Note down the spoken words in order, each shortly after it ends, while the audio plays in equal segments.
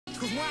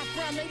Cause where I'm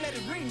from, they let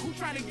it ring. Who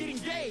trying to get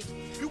engaged?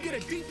 You get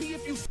a DP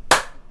if you...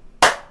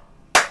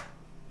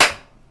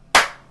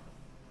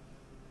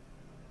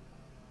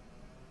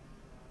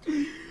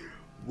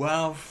 Where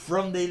I'm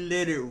from, they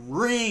let it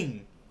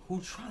ring.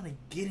 Who trying to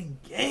get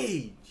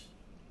engaged?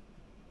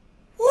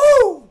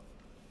 Woo!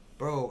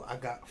 Bro, I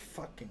got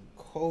fucking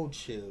cold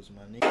chills,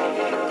 my nigga.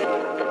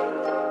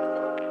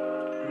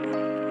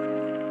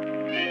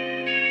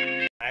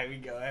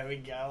 Here we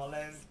go.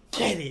 Let's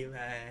get it,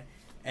 man.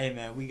 Hey,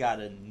 man, we got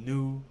a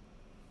new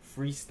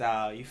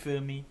freestyle. You feel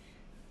me?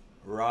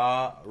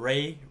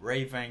 Ray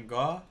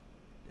Vaughn.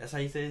 That's how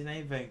you say his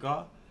name,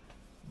 Vaughn.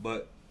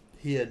 But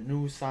he a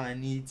new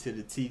signee to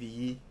the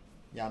TDE.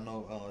 Y'all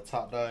know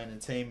Top Dog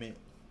Entertainment.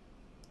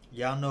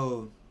 Y'all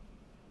know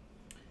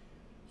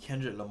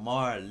Kendrick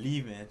Lamar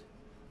leaving.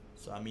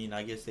 So, I mean,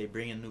 I guess they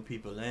bringing new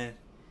people in.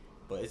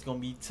 But it's going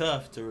to be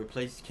tough to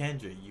replace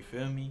Kendrick. You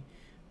feel me?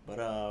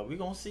 But we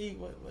going to see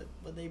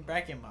what they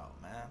back him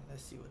out, man.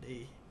 Let's see what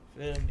they...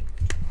 Feel me?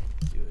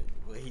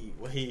 See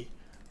what he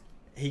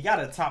got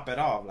to top it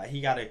off. Like, he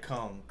got to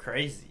come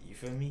crazy. You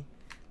feel me?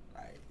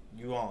 Like,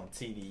 you on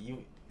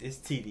TDE. It's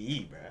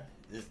TDE, bro.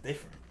 It's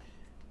different.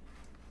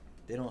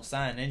 They don't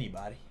sign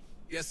anybody.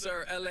 Yes,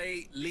 sir.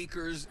 LA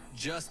Leakers,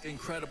 just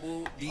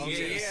incredible.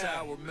 DJ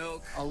Sour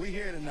Milk. Oh, we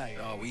here tonight.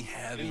 Oh, we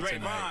heavy Ray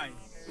tonight.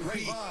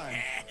 Ray Vaughn.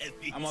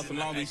 I'm on some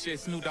Long Beach shit.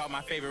 Snoop Dogg,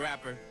 my favorite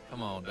rapper.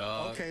 Come on,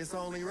 dog. Okay, it's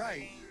only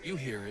right. You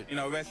hear it. You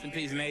know, rest in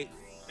peace, Nate.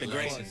 The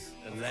greatest.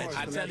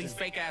 I tell these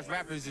fake ass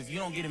rappers, if you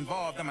don't get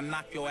involved, I'm gonna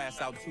knock your ass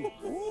out too.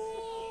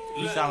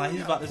 He sound like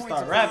he's about to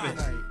start rapping.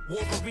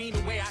 Wolverine,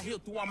 the way I heal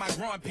through all my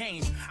growing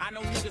pains. I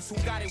know niggas who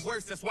got it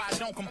worse, that's why I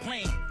don't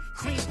complain.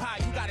 Cream pie,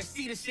 you gotta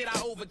see the shit I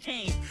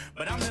overcame.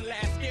 But I'm the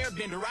last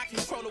airbender, I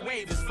control the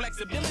wave. There's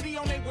flexibility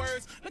on their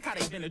words, look how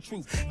they been the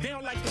truth. They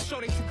don't like to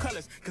show their true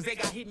colors, cause they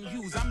got hidden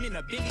hues. I'm in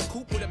a Bentley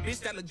coupe with a bitch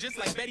that look just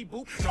like Betty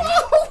Boop.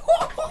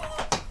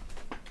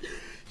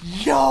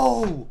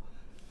 Yo!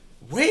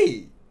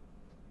 Wait!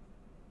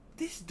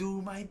 This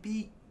dude might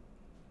be...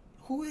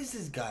 Who is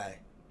this guy?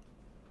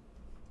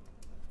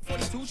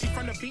 42, she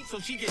from the beat, so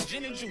she get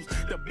gin and juice.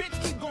 The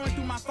bitch keep going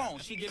through my phone,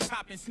 she get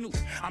Top and Snoop.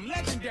 I'm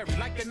legendary,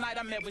 like the night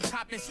I met with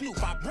Top and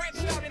Snoop. I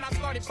branched out and I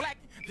started black.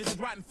 This is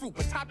rotten fruit,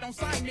 but Top don't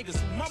sign niggas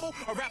who mumble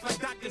or rap like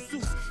Dr.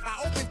 Seuss.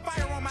 I open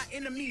fire on my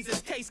enemies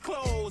as case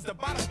closed. The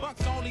bottom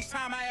bunk's the only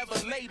time I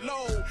ever laid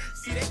low.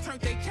 See, they turned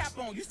their cap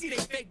on, you see they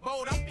fake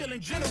bold. I'm feeling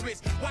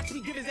generous, watch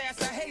me give his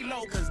ass a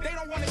halo. Cause they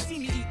don't wanna see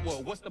me eat.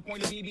 Well, what's the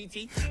point of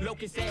EBT?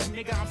 Locust ass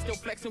nigga, I'm still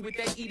flexing with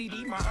that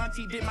EDD. My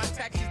auntie did my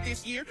taxes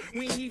this year,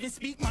 we ain't even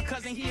speak. My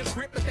cousin, he a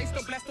grip, but they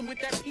still blessed him with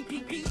that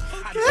PPP.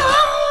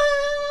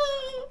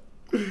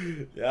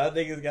 Y'all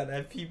niggas got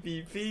that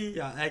PPP,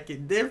 y'all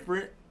acting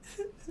different.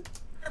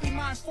 Every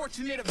mind's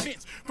fortunate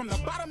events. From the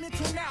bottom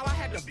until now, I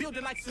had to build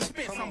it like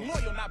suspense. I'm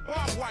loyal, not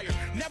barbed wire.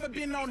 Never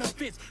been on the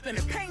fence. Then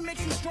if pain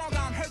makes you stronger,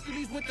 I'm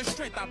Hercules with the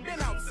strength. I've been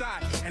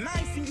outside, and I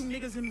ain't seen you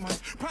niggas in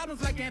months.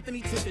 Problems like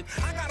Anthony Tippett.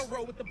 I gotta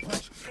roll with the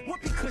punch.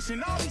 Whoopee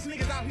cushion. All these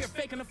niggas out here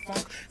faking the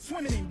funk.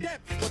 Swimming in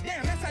depth. Well,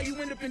 damn, that's how you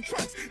end up in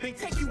trunks. They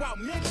take you out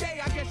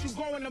midday, I guess you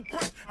go in the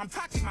front. I'm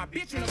toxic, my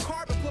bitch in the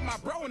car, but put my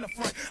bro in the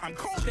front. I'm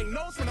cold, they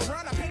nose from the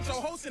run. I paint your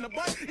host in the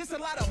butt. It's a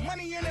lot of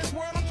money in this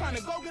world. I'm trying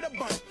to go get a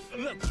bunch.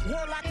 Look,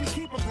 Warlock, we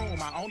keep a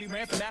room. I only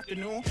ran for the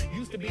afternoon.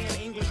 Used to be in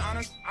English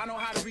honors. I know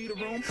how to read a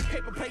room.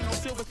 Paper plate, no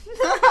silver.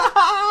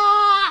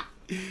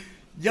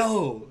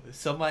 Yo,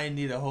 somebody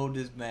need to hold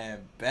this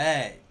man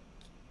back.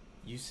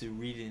 Used to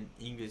read in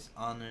English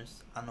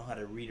honors. I know how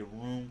to read a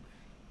room.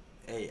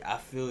 Hey, I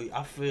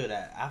feel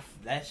that.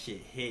 That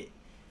shit hit.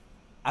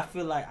 I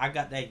feel like I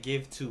got that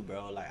gift too,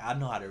 bro. Like, I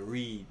know how to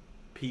read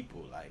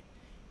people. Like,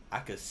 I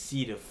could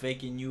see the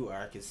fake in you, or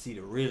I could see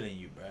the real in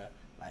you, bro.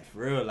 Like, for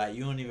real, like,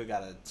 you don't even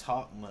gotta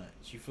talk much.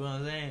 You feel what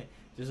I'm saying?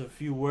 Just a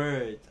few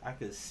words, I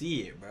could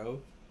see it, bro.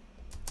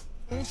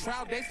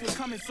 Trial dates was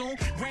coming soon.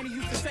 Granny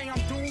used to say I'm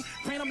doomed.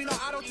 Playing on me no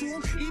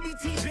auto-tune.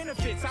 EBT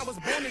benefits, I was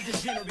born a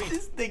degenerate.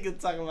 This nigga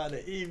talking about the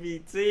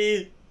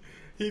EBT.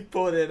 He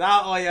pulled it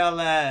out on y'all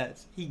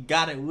ass. He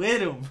got it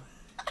with him.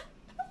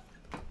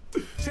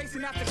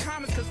 Chasing after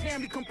comments cause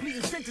family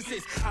completing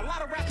sentences. A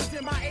lot of rappers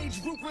in my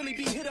age group really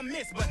be hit or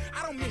miss, but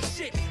I don't miss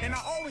shit, and I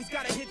always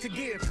got a hit to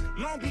give.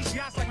 Long Beach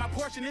yachts like my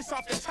portion, it's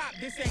off the top.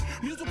 This ain't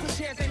musical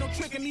chairs, ain't no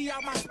tricking me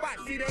out my spot.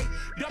 See, they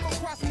double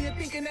cross me and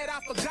thinking that I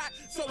forgot.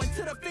 So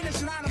into the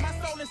finish line of my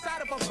soul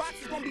inside of a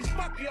box is gonna be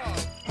fuck y'all.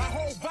 My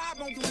whole vibe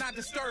gon' do not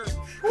disturb.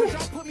 Cause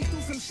y'all put me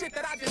through some shit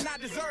that I did not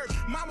deserve.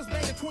 Mom was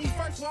banging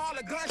 21st where all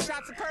the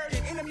gunshots occurred,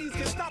 and enemies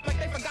get stopped like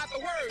they forgot the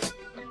words.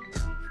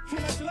 Too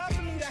much love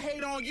for me to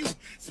hate on you.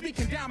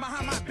 Speaking down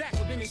behind my back,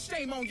 well then it's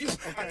shame on you.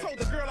 I told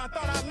the girl I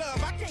thought I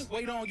loved, I can't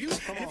wait on you.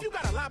 And if you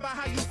gotta lie about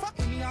how you fuck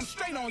with me, I'm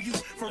straight on you.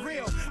 For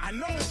real, I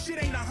know this shit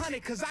ain't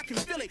 100 cause I can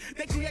feel it.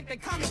 They create their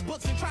comic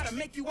books and try to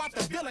make you out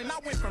the villain. I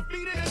went from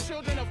feeding the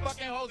children to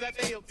fucking hoes at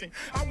the Hilton.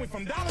 I went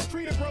from Dollar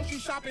Tree to grocery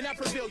shopping at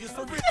Pavilions.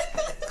 For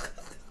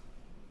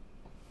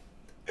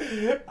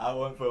real. I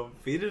went from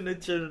feeding the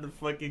children to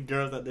fucking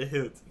girls at the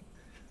Hilton.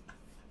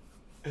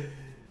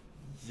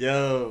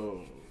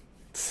 Yo.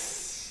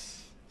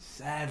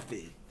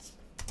 savage.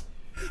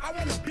 I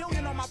want $1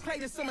 billion on my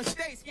plate and some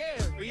mistakes, yeah.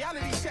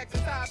 Reality checks is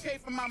how I pay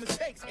for my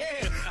mistakes,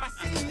 yeah. I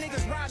seen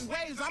niggas riding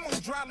waves, I'm on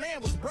dry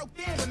land, was broke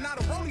in, but not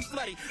a rollie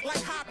flooded.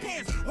 Like high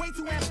pants, way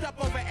too amped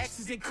up over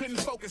exes and couldn't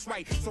focus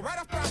right. So right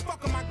after I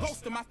fuck with my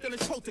ghost and my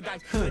feelings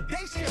poltergeist. The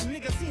day shift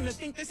niggas seem to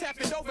think this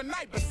happened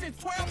overnight, but since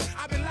 12,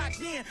 I've been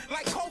locked in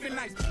like COVID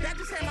nights. That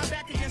just had my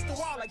back against the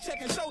wall like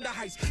checking shoulder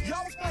heights.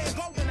 Y'all was playing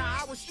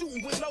GoldenEye, I was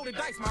shooting with loaded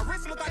dice. My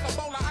wrist looked like a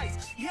bowl of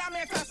ice. Yeah, I'm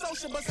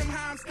antisocial, but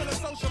somehow I'm still a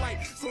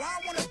socialite. So I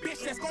don't want a bitch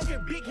that's gonna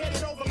get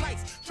big-headed over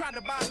lights. Tried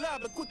to buy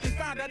love, but quickly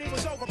found out it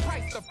was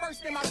overpriced. The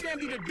first in my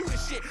family to do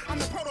this shit, I'm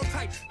the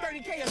prototype.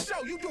 30K a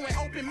show, you doing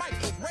open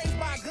mics. Was raised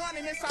by a gun,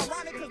 and it's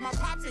ironic cause my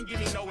pops didn't give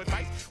me no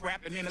advice.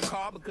 Rapping in the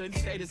car, but couldn't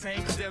stay the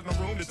same cause there's no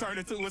room to turn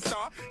into a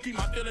star. Keep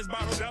my feelings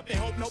bottled up and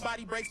hope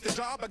nobody breaks the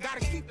jaw, but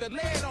gotta keep the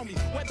lead on me.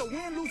 Whether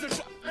win, lose, or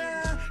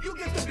draw, you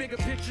get the bigger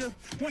picture.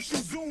 Once you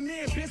zoom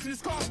in, business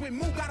cards with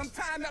Moo, got them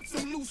tying up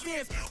some loose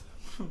ends.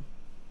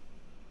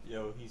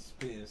 Yo, he's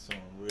spitting some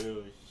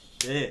real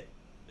shit.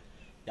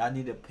 Y'all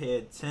need to pay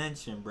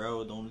attention,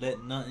 bro. Don't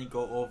let nothing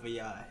go over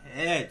y'all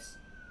heads.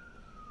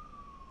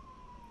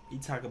 He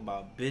talking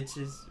about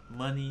bitches,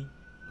 money.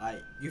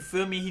 Like, you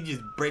feel me? He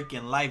just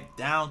breaking life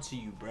down to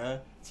you,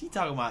 bro. He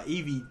talking about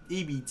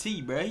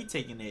EBT, bro. He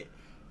taking it,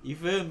 you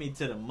feel me,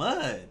 to the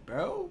mud,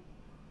 bro.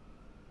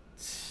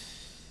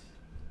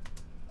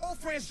 Old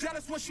friends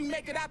jealous once you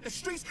make it out the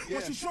streets. Yeah.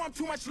 Once you show them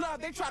too much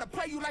love, they try to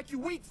play you like you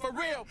weak, for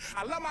real.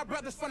 I love my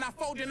brothers for not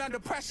folding under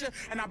pressure.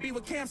 And I be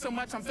with Cam so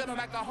much, I'm feeling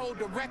like a whole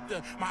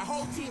director. My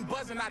whole team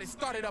buzzing out, it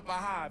started up a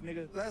hive,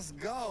 nigga. Let's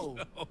go.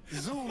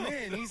 Zoom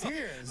in. He's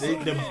here. They,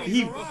 Zoom the, in.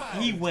 he, All right.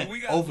 he went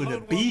We got over the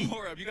load beat. one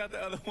more up. You got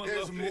the other one.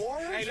 There's loaded. more?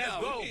 Hey, let's Nah,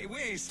 go. We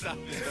ain't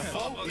stopping.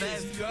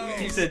 Let's go.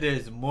 He said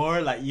there's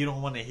more. Like, you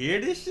don't want to hear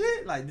this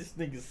shit? Like, this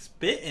nigga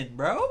spitting,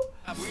 bro.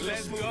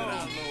 Let's go. A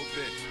little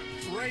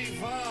bit. Ray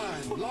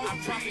Vaughn. Long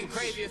I'm talking Beach.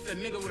 crazy, it's a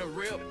nigga with a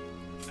real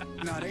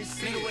Nah, they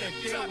see nigga with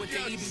it. a deal with the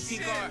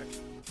EBT card.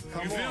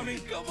 Come You feel on. me?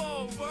 Come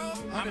on, bro.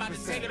 I'm about to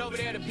 100%. take it over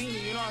there to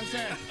Beanie, you know what I'm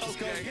saying? Let's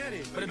go Okay. get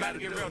it. But it's about to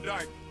get real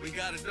dark. We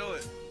gotta do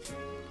it.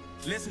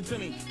 Listen to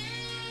me.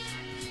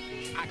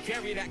 I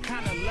carry that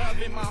kind of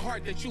love in my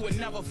heart that you would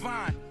never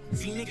find.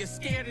 See, niggas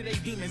scared of they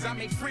demons, I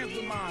make friends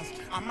with mine.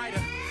 I might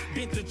have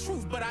been the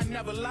truth, but I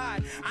never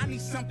lied. I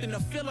need something to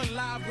feel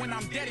alive when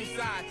I'm dead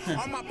inside.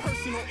 All my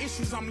personal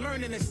issues I'm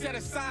learning to set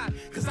aside.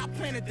 Cause I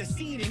planted the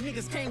seed and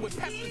niggas came with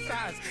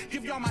pesticides.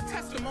 Give y'all my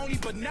testimony,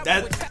 but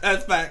never with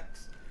That's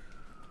facts.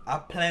 I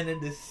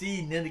planted the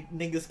seed.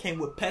 Niggas came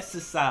with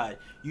pesticide.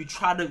 You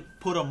try to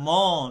put them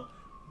on,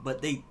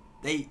 but they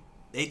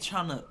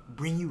trying to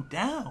bring you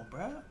down,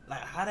 bruh. Like,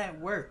 how that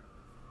work?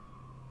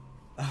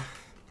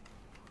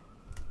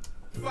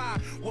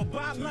 Well,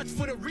 buy lunch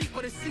for the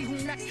reaper to see who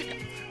next to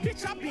you.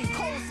 Bitch, I've been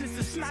cold since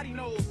the snotty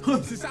nose.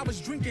 Since I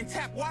was drinking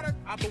tap water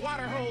out the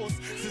water hose.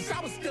 Since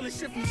I was stealing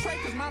shit from Trey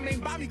cause mom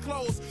ain't buy me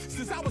clothes.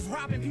 Since I was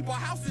robbing people's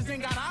houses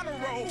and got honor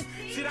roll.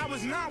 Shit, I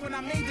was 9 when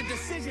I made the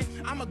decision.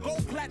 I'ma go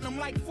platinum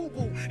like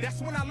FUBU. That's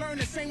when I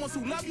learned the same ones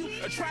who love you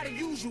or try to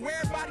use you.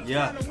 Everybody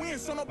trying to win,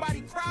 so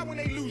nobody cry when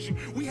they lose you.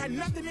 We had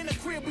nothing in the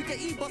crib we could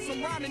eat but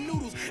some ramen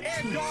noodles.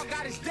 Every dog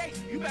got his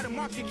date, you better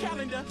mark your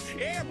calendar.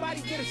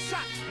 Everybody get a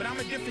shot, but I'm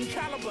a different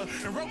caliber.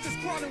 And roaches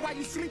crawling while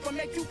you sleep or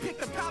make you pick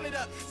the pallet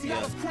up. See, I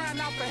was crying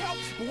out for help,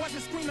 but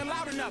wasn't screaming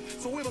loud enough.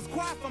 So it was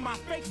quiet for my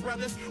fake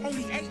brothers.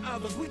 Only 8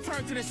 others. We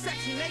turned to the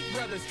Section 8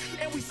 brothers.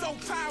 And we so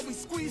tired we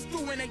squeeze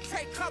through and they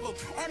take cover.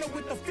 Honor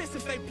with the fist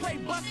if they play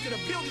buster. The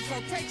building's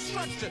gonna take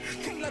structure.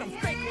 Can't let them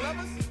fake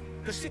lovers.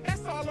 Cause shit,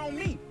 that's all on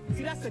me.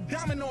 See, that's a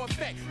domino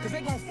effect. Cause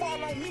they gon'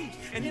 fall on me.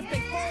 And if they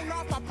fall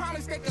off, I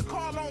promise they could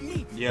call on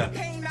me. Yeah. The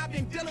pain I've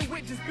been dealing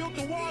with just built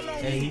the wall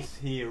on Hey, me.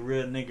 he a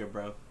real nigga,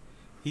 bro.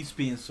 He's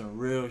speaking some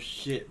real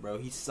shit, bro.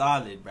 He's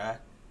solid, bro.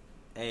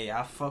 Hey,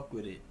 I fuck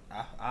with it.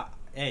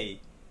 Hey,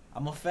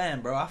 I'm a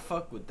fan, bro. I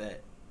fuck with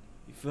that.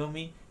 You feel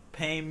me?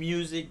 Pain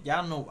music.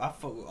 Y'all know I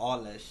fuck with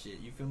all that shit.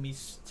 You feel me?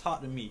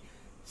 Talk to me.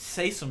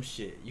 Say some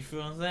shit. You feel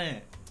what I'm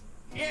saying?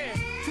 Yeah,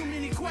 too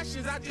many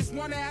questions. I just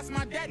wanna ask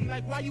my daddy,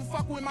 like, why you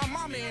fuck with my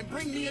mama and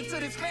bring me into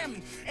this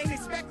family? Ain't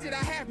expected I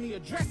have me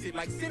address it,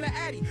 like send a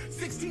Addy.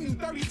 16 and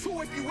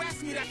 32, if you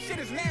ask me, that shit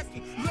is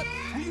nasty. Look,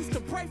 we used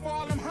to pray for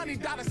all them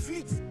 $100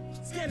 sneaks.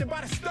 Standing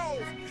by the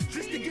stove,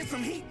 just to get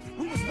some heat.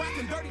 We was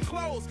rocking dirty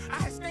clothes. I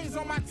had stains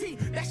on my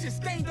teeth. That shit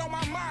stained on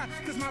my mind,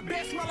 cause my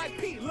bed smell like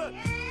Pete. Look,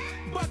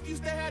 Buck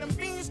used to have them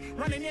fiends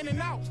running in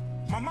and out.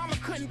 My mama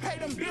couldn't pay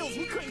them bills,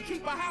 we couldn't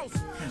keep a house.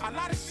 A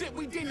lot of shit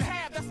we didn't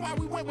have, that's why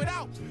we went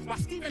without. While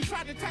Steven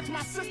tried to touch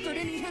my sister,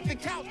 then he hit the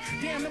couch.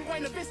 Damn, them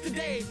Buena Vista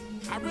days,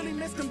 I really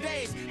miss them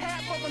days.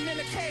 Half of them in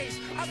a cage,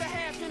 other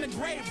half in the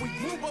grave. We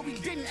grew but we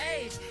didn't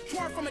age.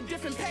 Torn from a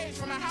different page,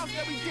 from a house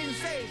that we didn't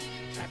save.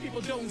 That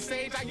people don't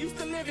sage. I used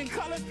to live in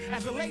color,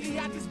 as a lady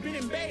I just been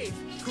in beige.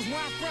 Cause where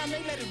I'm from,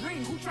 they let it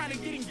ring, who trying to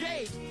get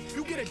engaged?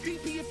 You get a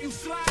DP if you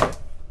slide.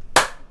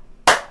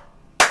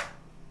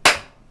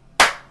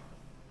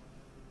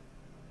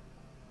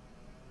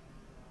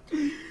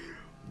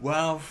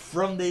 Well,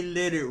 from they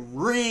let it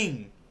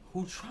ring.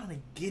 Who trying to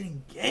get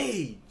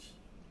engaged?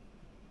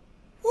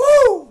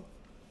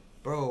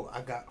 Bro,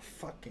 I got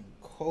fucking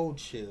cold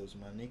chills,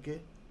 my nigga.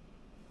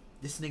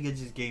 This nigga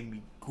just gave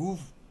me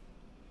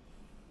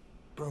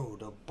Bro,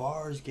 the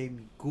bars gave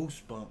me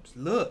goosebumps.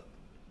 Look.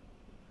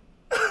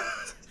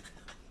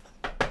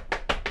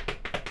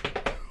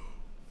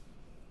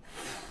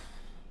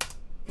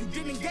 You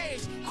get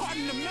engaged, caught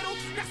in the middle.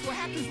 That's what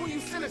happens when you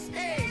sit a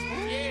stage.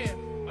 Yeah.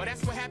 Oh,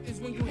 that's what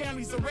happens when you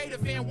Henry's a Raider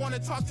fan. Wanna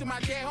talk to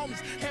my dead homies.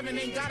 Heaven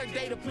ain't got a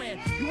data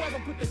plan. You ever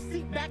put the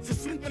seat back to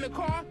sleep in the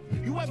car?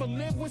 You ever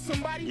live with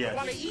somebody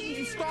while they eating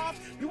you starve?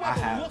 You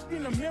ever looked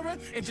in the mirror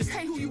and just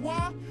hate who you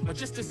are? Or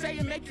just to say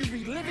and make you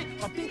relive it?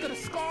 Or think of the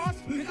scars?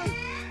 Nigga.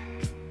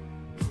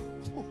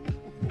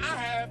 I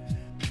have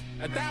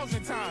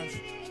 1,000 times.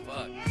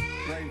 Fuck.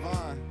 Ray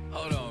Vaughn.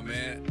 Hold on,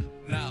 man.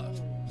 Now,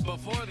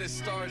 before this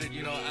started,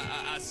 you know,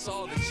 I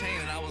saw the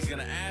chain and I was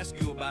gonna ask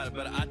you about it,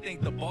 but I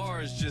think the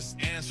bars just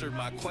answered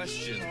my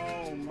question.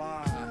 Oh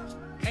my.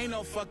 Ain't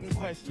no fucking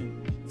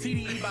question.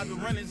 TDE about to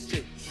run this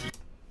shit.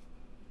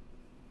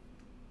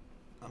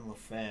 I'm a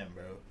fan,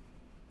 bro.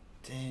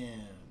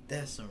 Damn,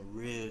 that's some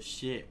real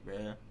shit,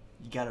 bro.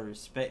 You gotta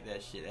respect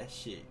that shit. That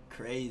shit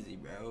crazy,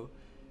 bro.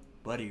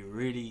 Buddy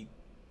really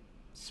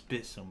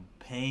spit some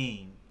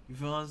pain. You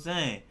feel what I'm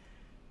saying?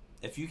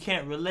 If you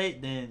can't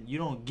relate, then you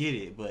don't get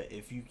it. But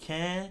if you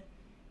can,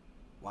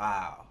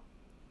 wow.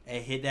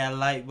 Hey, hit that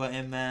like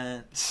button,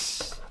 man.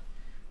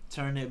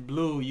 Turn it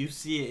blue. You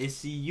see it. It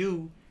see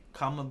you.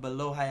 Comment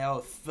below how y'all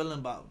feeling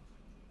about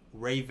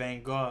Ray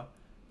Vanguard.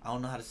 I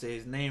don't know how to say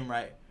his name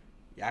right.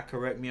 Y'all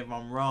correct me if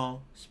I'm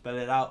wrong. Spell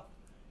it out.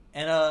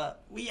 And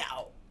we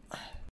out.